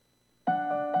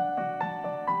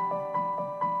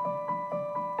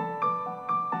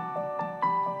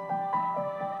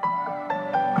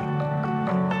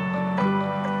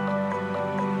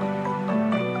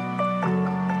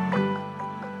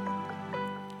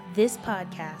This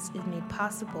podcast is made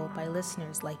possible by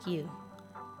listeners like you.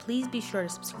 Please be sure to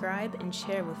subscribe and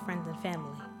share with friends and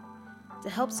family. To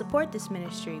help support this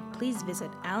ministry, please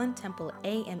visit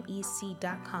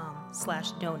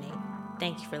allentempleamec.com/donate.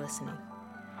 Thank you for listening.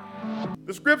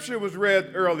 The scripture was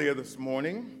read earlier this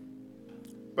morning,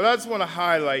 but I just want to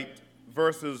highlight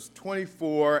verses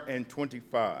 24 and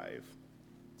 25.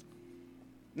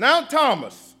 Now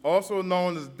Thomas, also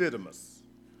known as Didymus,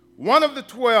 one of the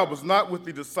 12, was not with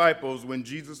the disciples when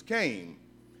Jesus came.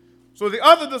 So the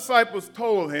other disciples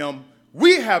told him,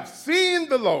 "We have seen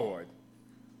the Lord."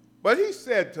 But he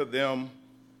said to them,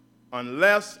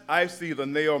 "Unless I see the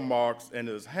nail marks in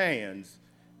his hands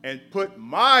and put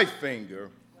my finger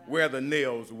where the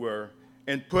nails were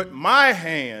and put my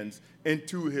hands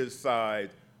into his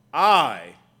side,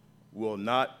 I will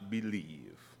not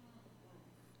believe."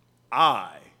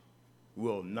 I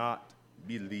will not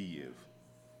believe.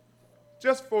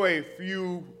 Just for a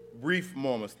few brief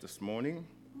moments this morning,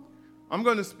 I'm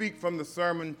going to speak from the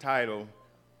sermon titled,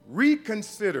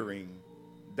 Reconsidering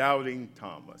Doubting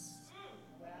Thomas.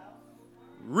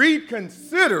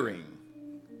 Reconsidering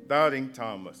Doubting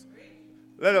Thomas.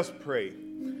 Let us pray.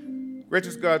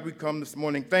 Gracious God, we come this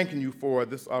morning thanking you for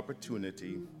this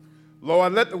opportunity.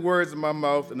 Lord, let the words of my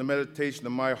mouth and the meditation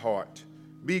of my heart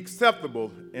be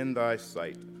acceptable in thy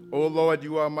sight. O Lord,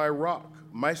 you are my rock,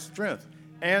 my strength,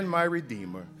 and my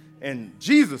redeemer. In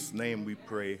Jesus' name we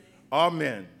pray.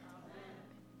 Amen.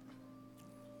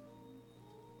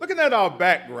 Looking at our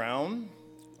background,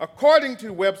 according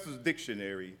to Webster's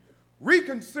dictionary,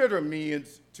 reconsider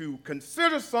means to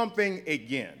consider something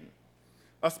again,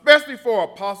 especially for a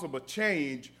possible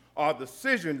change or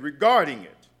decision regarding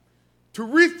it. To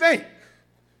rethink,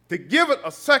 to give it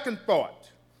a second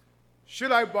thought.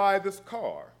 Should I buy this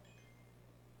car?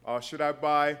 Or should I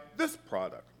buy this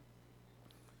product?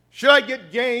 Should I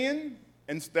get Gain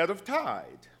instead of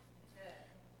Tide?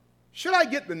 Should I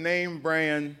get the name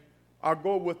brand or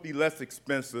go with the less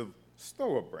expensive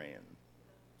store brand?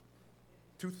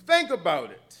 To think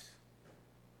about it,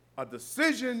 a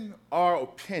decision or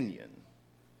opinion,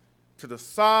 to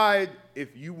decide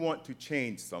if you want to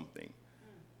change something.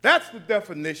 That's the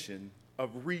definition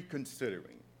of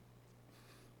reconsidering.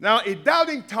 Now, a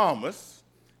doubting Thomas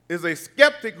is a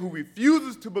skeptic who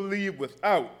refuses to believe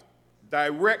without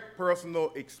direct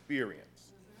personal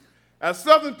experience. As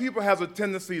Southern people has a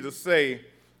tendency to say,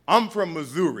 "I'm from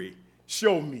Missouri,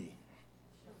 show me."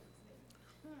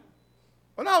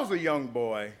 When I was a young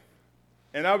boy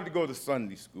and I would go to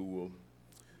Sunday school,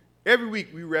 every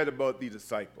week we read about the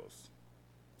disciples.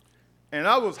 And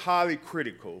I was highly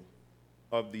critical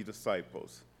of the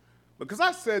disciples because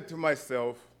I said to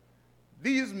myself,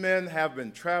 these men have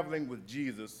been traveling with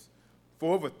Jesus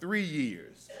for over 3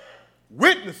 years,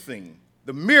 witnessing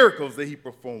the miracles that he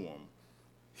performed,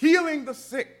 healing the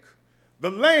sick, the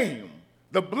lame,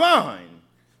 the blind,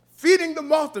 feeding the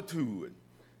multitude,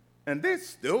 and they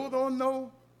still don't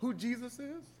know who Jesus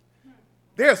is?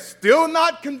 They're still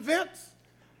not convinced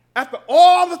after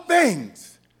all the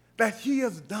things that he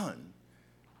has done.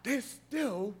 They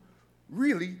still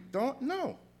really don't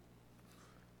know.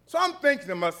 So I'm thinking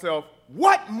to myself,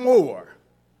 what more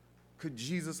could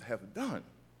Jesus have done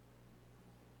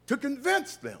to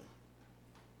convince them?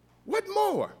 What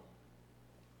more?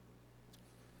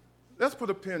 Let's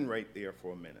put a pin right there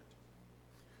for a minute.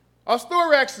 Our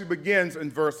story actually begins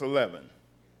in verse 11.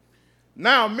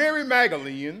 Now, Mary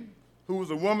Magdalene, who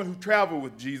was a woman who traveled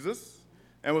with Jesus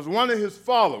and was one of his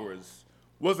followers,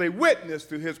 was a witness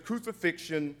to his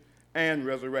crucifixion and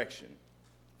resurrection.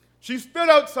 She stood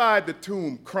outside the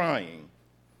tomb crying.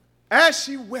 As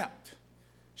she wept,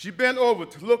 she bent over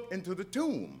to look into the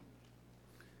tomb,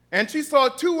 and she saw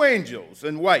 2 angels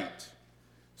in white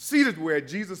seated where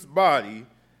Jesus' body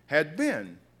had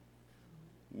been,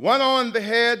 one on the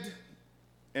head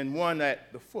and one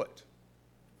at the foot.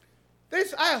 They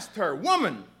asked her,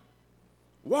 "Woman,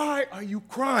 why are you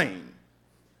crying?"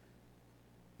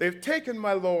 "They've taken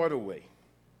my Lord away,"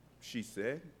 she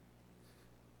said,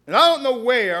 "and I don't know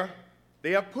where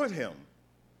they have put him."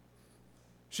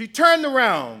 She turned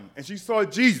around and she saw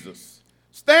Jesus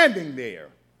standing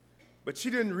there, but she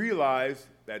didn't realize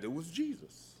that it was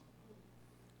Jesus.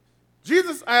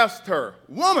 Jesus asked her,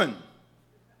 "Woman,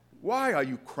 why are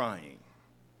you crying?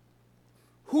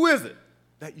 Who is it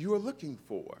that you are looking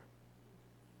for?"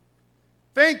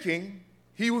 Thinking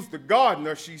he was the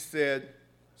gardener, she said,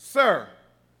 "Sir,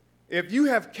 if you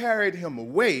have carried him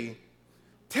away,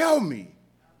 tell me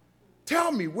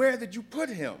where did you put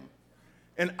him,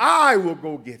 and I will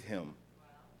go get him."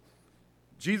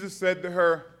 Jesus said to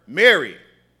her, "Mary."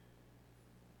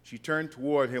 She turned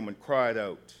toward him and cried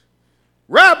out,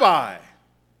 "Rabbi!"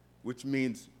 which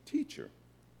means teacher.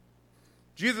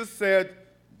 Jesus said,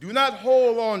 "Do not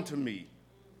hold on to me,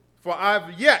 for I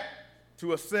have yet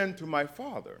to ascend to my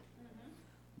Father.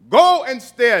 Go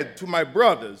instead to my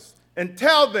brothers and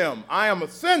tell them I am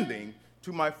ascending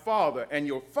to my Father and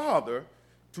your Father,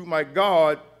 to my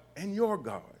God and your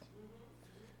God."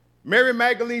 Mary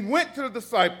Magdalene went to the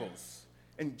disciples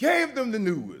and gave them the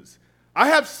news. "I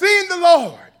have seen the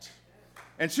Lord."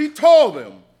 And she told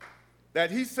them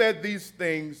that he said these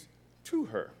things to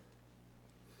her.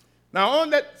 Now, on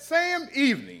that same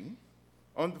evening,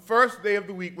 on the first day of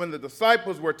the week when the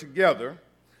disciples were together,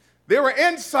 they were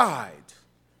inside.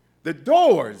 The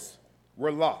doors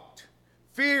were locked.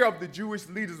 Fear of the Jewish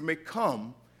leaders may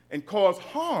come and cause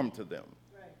harm to them.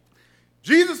 Right.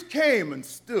 Jesus came and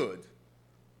stood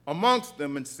amongst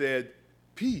them and said,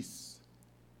 "Peace,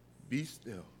 be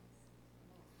still."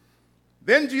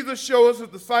 Then Jesus shows his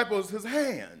disciples his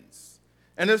hands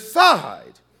and his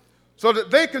side so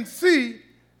that they can see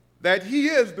that he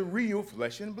is the real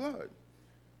flesh and blood,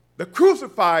 the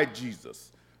crucified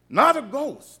Jesus, not a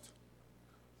ghost,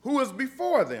 who is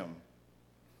before them.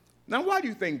 Now, why do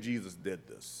you think Jesus did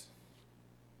this?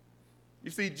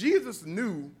 You see, Jesus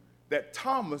knew that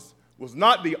Thomas was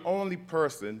not the only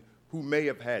person who may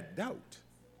have had doubt.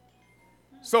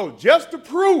 So just to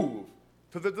prove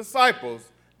to the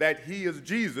disciples that he is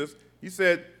Jesus, he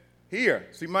said, "Here,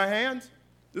 see my hands?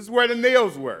 This is where the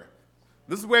nails were.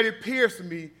 This is where they pierced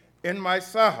me in my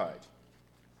side."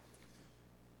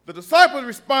 The disciples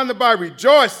responded by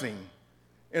rejoicing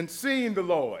in seeing the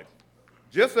Lord,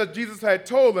 just as Jesus had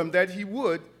told them that he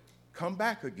would come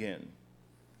back again.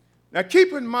 Now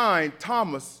keep in mind,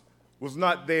 Thomas was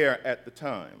not there at the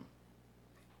time.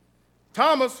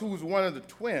 Thomas, who was one of the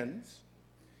twins,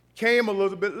 came a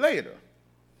little bit later.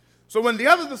 So when the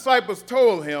other disciples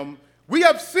told him, "We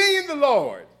have seen the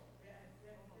Lord,"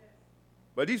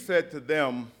 but he said to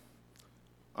them,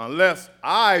 "Unless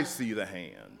I see the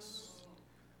hands,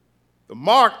 the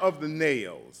mark of the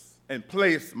nails, and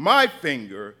place my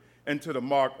finger into the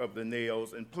mark of the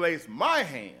nails, and place my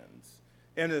hands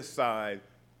in his side,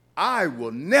 I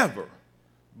will never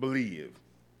believe."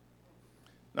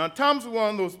 Now, Thomas was one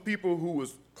of those people who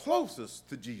was closest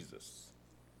to Jesus.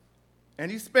 And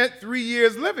he spent 3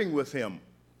 years living with him.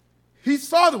 He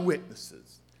saw the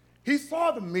witnesses. He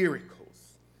saw the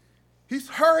miracles. He's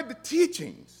heard the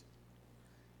teachings.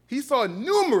 He saw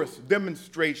numerous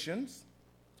demonstrations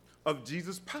of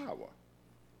Jesus' power,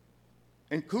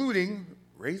 including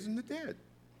raising the dead.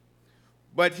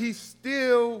 But he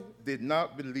still did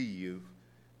not believe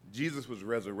Jesus was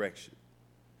resurrection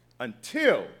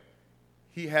until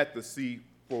he had to see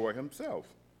for himself.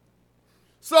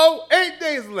 So 8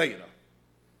 days later,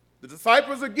 the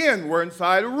disciples again were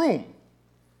inside a room.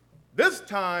 This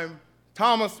time,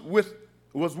 Thomas was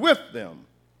with them.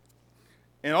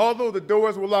 And although the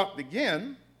doors were locked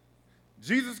again,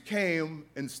 Jesus came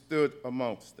and stood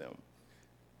amongst them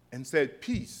and said,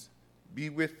 "Peace be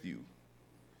with you."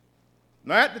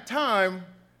 Now at the time,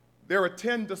 there were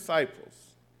 10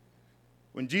 disciples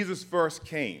when Jesus first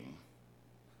came.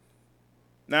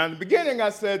 Now in the beginning,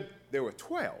 I said there were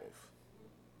 12.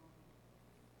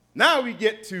 Now we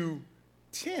get to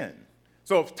 10.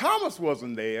 So if Thomas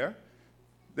wasn't there,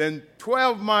 then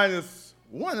 12 minus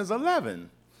 1 is 11.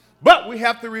 But we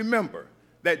have to remember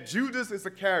that Judas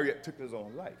Iscariot took his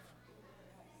own life.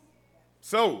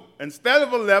 So instead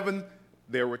of 11,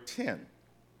 there were 10.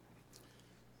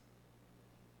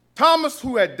 Thomas,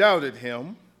 who had doubted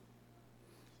him,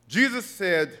 Jesus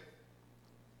said,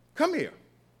 "Come here.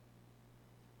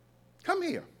 Come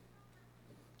here."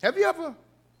 Have you ever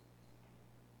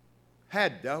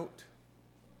had doubt?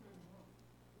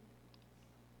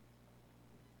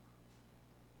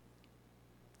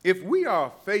 If we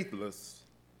are faithless,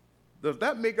 does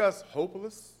that make us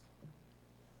hopeless?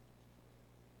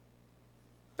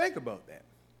 Think about that.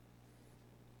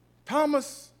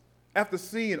 Thomas, after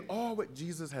seeing all what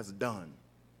Jesus has done,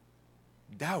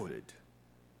 doubted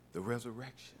the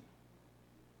resurrection.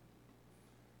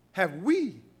 Have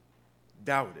we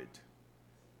doubted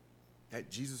that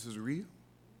Jesus is real?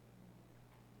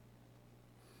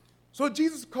 So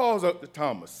Jesus calls up to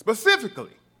Thomas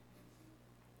specifically.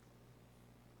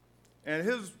 And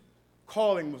his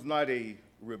calling was not a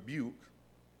rebuke,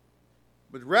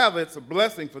 but rather it's a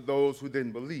blessing for those who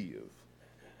didn't believe.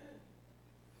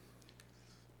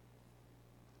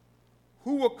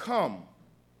 Who will come?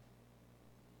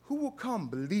 Who will come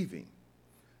believing,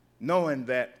 knowing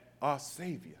that our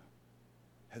Savior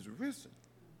has risen?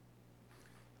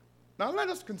 Now let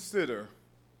us consider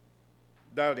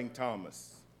doubting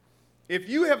Thomas. If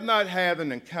you have not had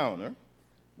an encounter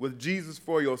with Jesus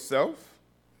for yourself,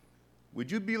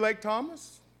 would you be like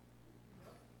Thomas?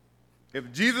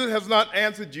 If Jesus has not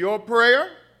answered your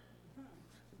prayer,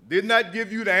 did not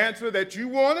give you the answer that you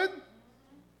wanted,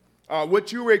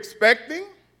 what you were expecting,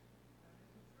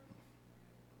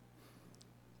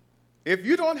 if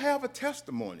you don't have a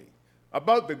testimony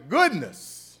about the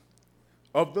goodness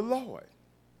of the Lord,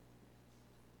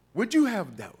 would you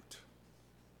have doubt?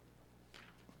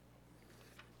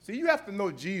 See, you have to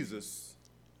know Jesus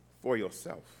for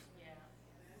yourself.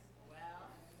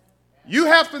 You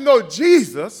have to know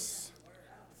Jesus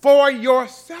for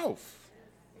yourself.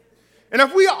 And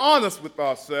if we are honest with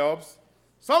ourselves,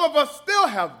 some of us still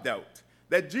have doubt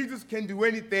that Jesus can do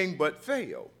anything but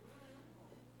fail.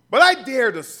 But I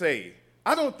dare to say,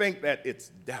 I don't think that it's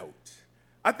doubt.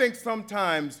 I think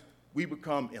sometimes we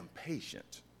become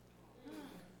impatient.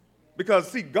 Because,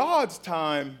 see, God's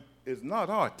time is not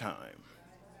our time.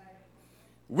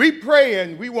 We pray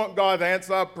and we want God to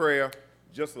answer our prayer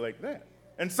just like that.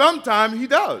 And sometimes he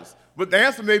does. But the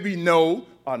answer may be no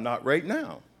or not right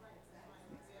now.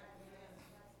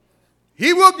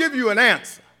 He will give you an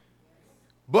answer,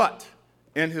 but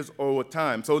in his own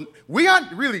time. So we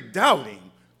aren't really doubting.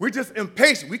 We're just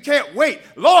impatient. We can't wait.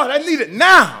 Lord, I need it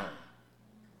now.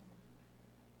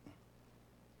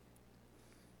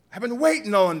 I've been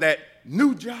waiting on that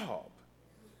new job.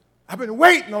 I've been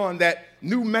waiting on that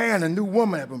new man and new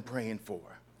woman I've been praying for.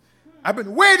 I've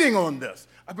been waiting on this.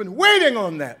 I've been waiting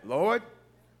on that, Lord.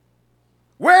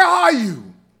 Where are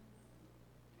you?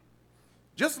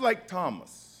 Just like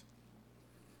Thomas,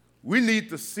 we need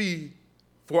to see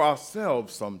for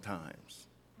ourselves sometimes.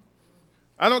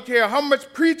 I don't care how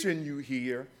much preaching you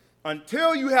hear,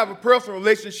 until you have a personal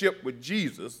relationship with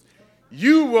Jesus,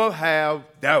 you will have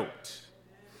doubt.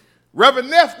 Reverend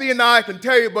Nestle and I can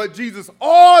tell you about Jesus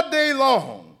all day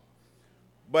long,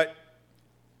 but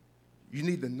you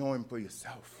need to know him for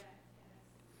yourself.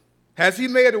 Has he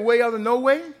made a way out of no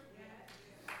way?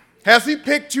 Has he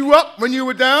picked you up when you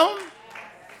were down?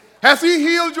 Has he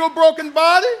healed your broken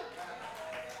body?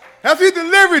 Has he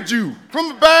delivered you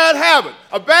from a bad habit,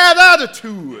 a bad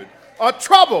attitude, or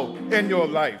trouble in your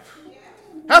life?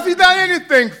 Has he done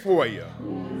anything for you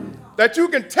that you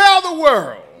can tell the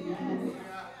world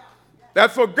that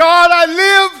for God I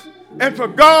live and for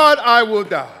God I will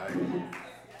die?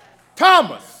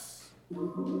 Thomas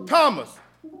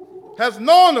has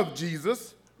known of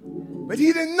Jesus, but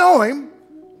he didn't know him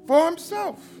for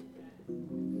himself.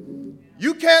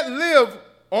 You can't live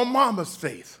on mama's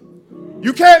faith.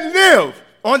 You can't live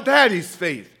on daddy's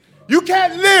faith. You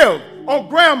can't live on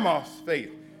grandma's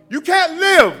faith. You can't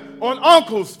live on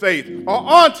uncle's faith or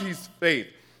auntie's faith.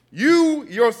 You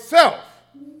yourself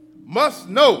must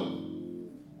know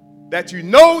that you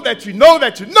know that you know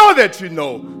that you know that you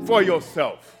know for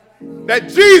yourself that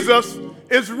Jesus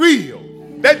is real,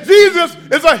 that Jesus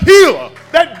is a healer,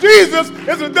 that Jesus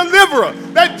is a deliverer,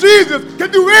 that Jesus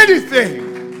can do anything.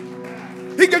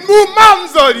 He can move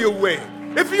mountains out of your way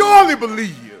if you only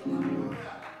believe.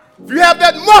 If you have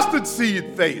that mustard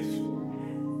seed faith,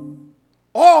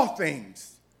 all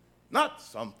things, not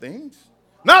some things,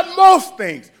 not most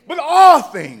things, but all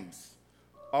things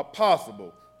are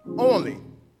possible only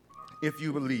if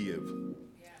you believe.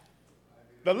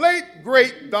 The late,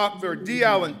 great Dr. D.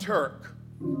 Allen Turk,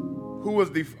 who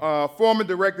was the former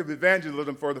director of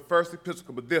evangelism for the First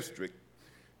Episcopal District,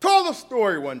 told a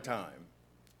story one time.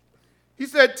 He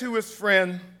said to his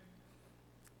friend,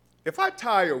 if I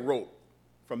tie a rope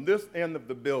from this end of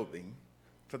the building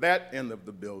to that end of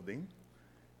the building,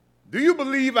 do you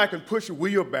believe I can push a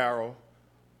wheelbarrow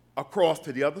across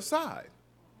to the other side?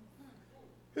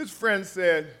 His friend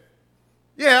said,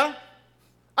 yeah,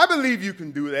 I believe you can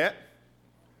do that.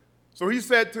 So he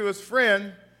said to his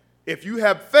friend, if you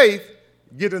have faith,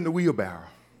 get in the wheelbarrow.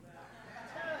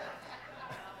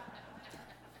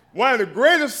 One of the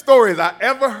greatest stories I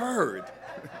ever heard.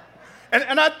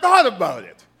 And I thought about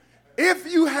it.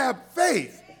 If you have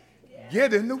faith,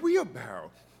 get in the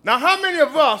wheelbarrow. Now, how many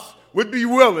of us would be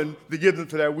willing to get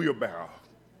into that wheelbarrow?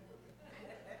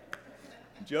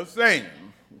 Just saying.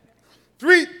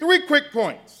 Three quick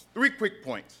points.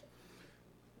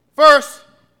 First,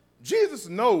 Jesus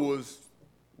knows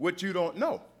what you don't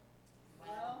know.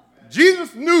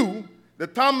 Jesus knew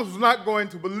that Thomas was not going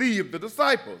to believe the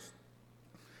disciples.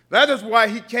 That is why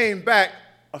he came back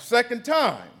a second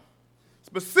time,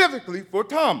 specifically for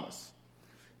Thomas.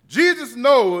 Jesus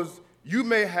knows you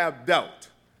may have doubt,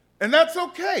 and that's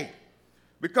okay,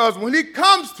 because when he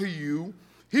comes to you,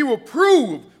 he will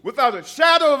prove without a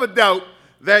shadow of a doubt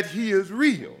that he is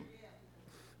real.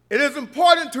 It is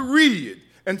important to read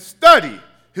and study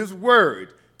his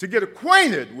word, to get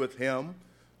acquainted with him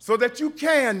so that you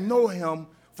can know him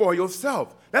for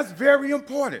yourself. That's very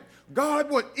important.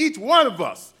 God wants each one of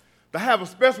us to have a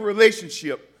special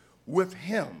relationship with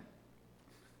him.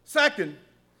 Second,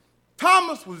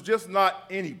 Thomas was just not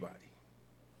anybody.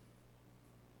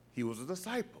 He was a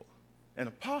disciple, an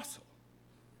apostle,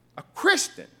 a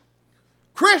Christian.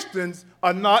 Christians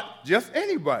are not just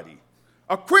anybody.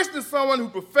 A Christian is someone who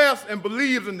professes and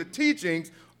believes in the teachings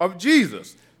of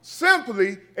Jesus,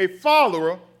 simply a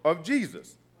follower of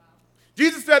Jesus.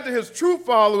 Jesus said that his true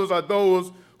followers are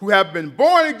those who have been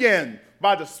born again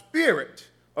by the Spirit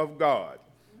of God.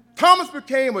 Thomas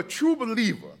became a true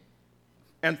believer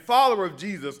and follower of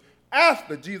Jesus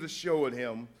after Jesus showed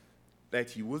him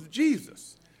that he was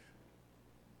Jesus.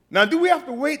 Now, do we have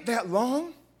to wait that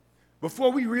long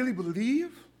before we really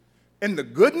believe in the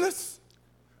goodness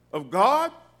of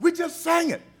God? We just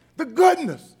sang it, the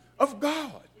goodness of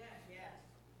God.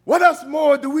 What else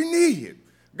more do we need?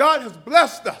 God has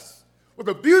blessed us with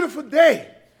a beautiful day.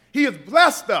 He has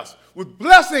blessed us with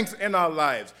blessings in our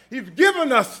lives. He's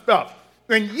given us stuff,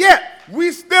 and yet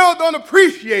we still don't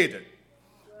appreciate it.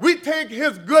 We take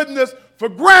his goodness for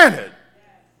granted.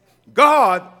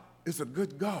 God is a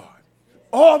good God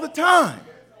all the time.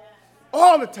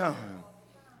 All the time.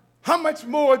 How much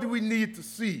more do we need to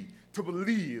see to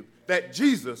believe that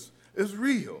Jesus is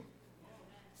real?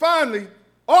 Finally,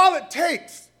 all it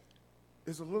takes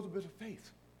is a little bit of faith.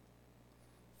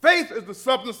 Faith is the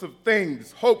substance of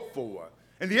things hoped for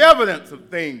and the evidence of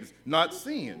things not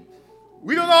seen.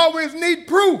 We don't always need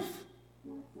proof.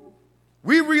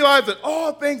 We realize that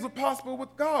all things are possible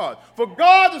with God, for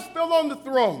God is still on the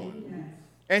throne,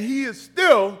 and he is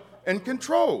still in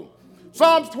control.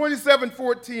 Psalms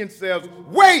 27:14 says,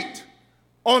 "Wait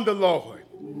on the Lord.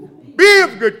 Be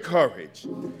of good courage,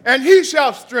 and he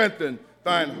shall strengthen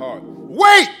thine heart."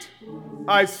 Wait,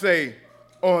 I say,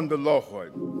 on the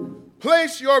Lord.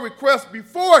 Place your request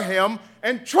before him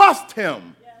and trust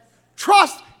him. Yes.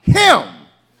 Trust him.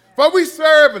 For we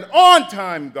serve an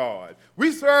on-time God.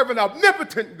 We serve an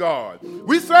omnipotent God.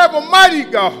 We serve a mighty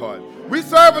God. We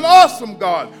serve an awesome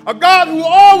God. A God who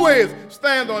always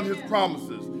stands on his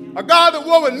promises. A God that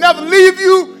will never leave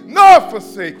you nor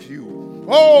forsake you.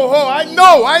 I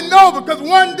know, because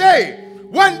one day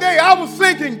I was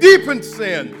sinking deep in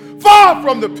sin, far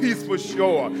from the peaceful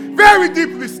shore, very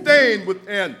deeply stained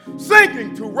within,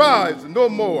 sinking to rise no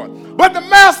more. But the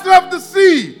master of the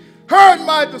sea heard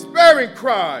my despairing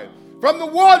cry. From the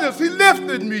waters he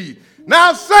lifted me.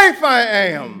 Now safe I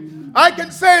am. I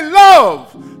can say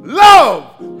love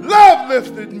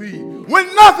lifted me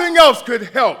when nothing else could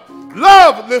help.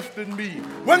 Love lifted me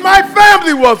when my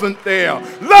family wasn't there.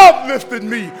 Love lifted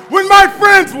me when my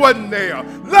friends wasn't there.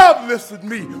 Love lifted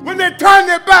me when they turned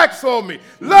their backs on me.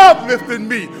 Love lifted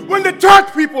me when the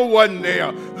church people wasn't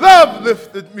there. Love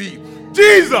lifted me.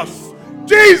 Jesus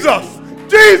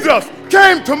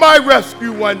came to my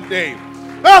rescue one day.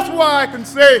 That's why I can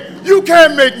say, you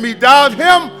can't make me doubt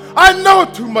him. I know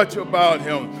too much about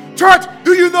him. Church,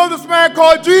 do you know this man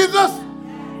called Jesus?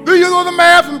 Do you know the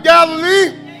man from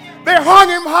Galilee? They hung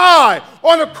him high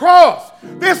on a cross.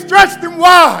 They stretched him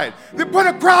wide. They put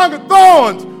a crown of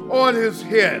thorns on his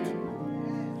head.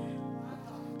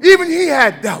 Even he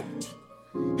had doubt.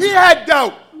 He had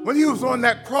doubt when he was on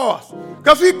that cross,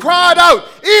 because he cried out,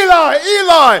 "Eli,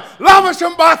 Eli, lama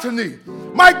sabachthani."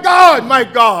 My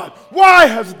God, why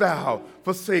hast thou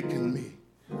forsaken me?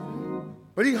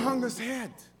 But he hung his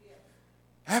head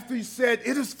after he said,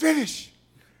 "It is finished.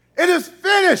 It is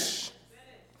finished.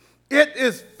 It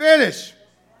is finished."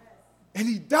 And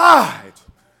he died.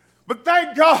 But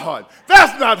thank God,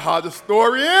 that's not how the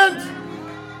story ends.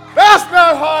 That's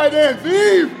not how it ends,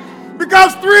 Eve.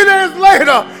 Because 3 days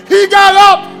later, he got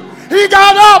up. He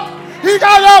got up. He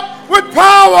got up with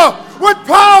power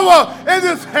in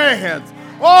his hands.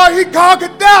 Oh, he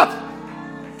conquered death.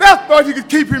 Death thought he could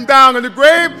keep him down in the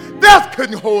grave. Death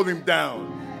couldn't hold him down.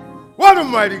 What a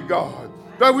mighty God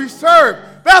that we serve.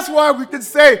 That's why we can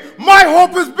say, my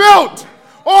hope is built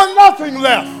on nothing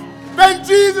less than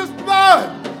Jesus'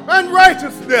 blood and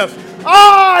righteousness.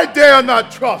 I dare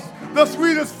not trust the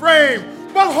sweetest frame,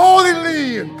 but wholly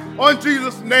lean on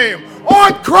Jesus' name.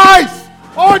 On Christ,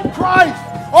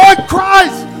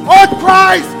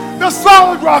 the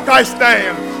solid rock I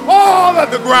stand. All of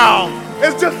the ground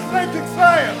is just sinking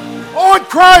sand. On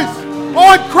Christ,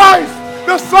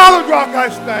 the solid rock I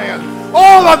stand.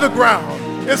 All of the ground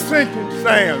is sinking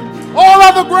sand. All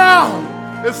of the ground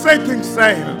is sinking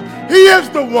sand. He is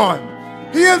the one.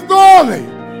 He is the only.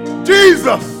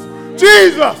 Jesus.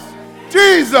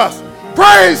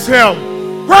 Praise him.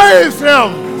 Praise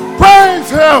him. Praise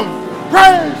him.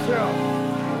 Praise him.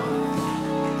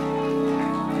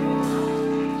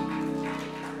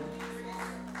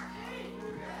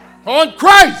 On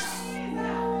Christ.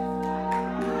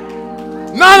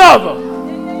 None other.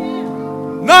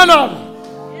 None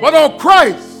other. But on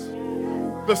Christ,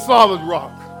 the solid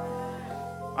rock,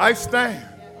 I stand.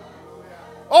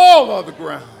 All other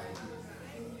ground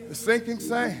is sinking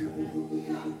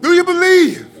sand. Do you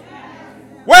believe?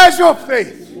 Where's your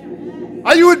faith?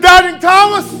 Are you a doubting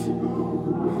Thomas?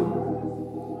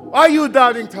 Are you a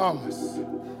doubting Thomas?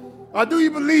 Or do you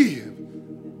believe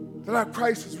that our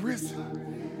Christ is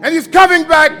risen? And he's coming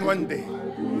back one day.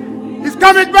 He's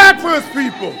coming back for his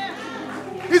people.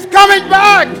 He's coming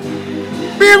back.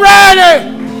 Be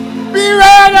ready. Be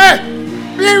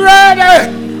ready. Be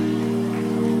ready.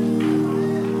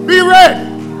 Be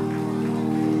ready.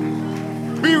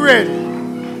 Be ready.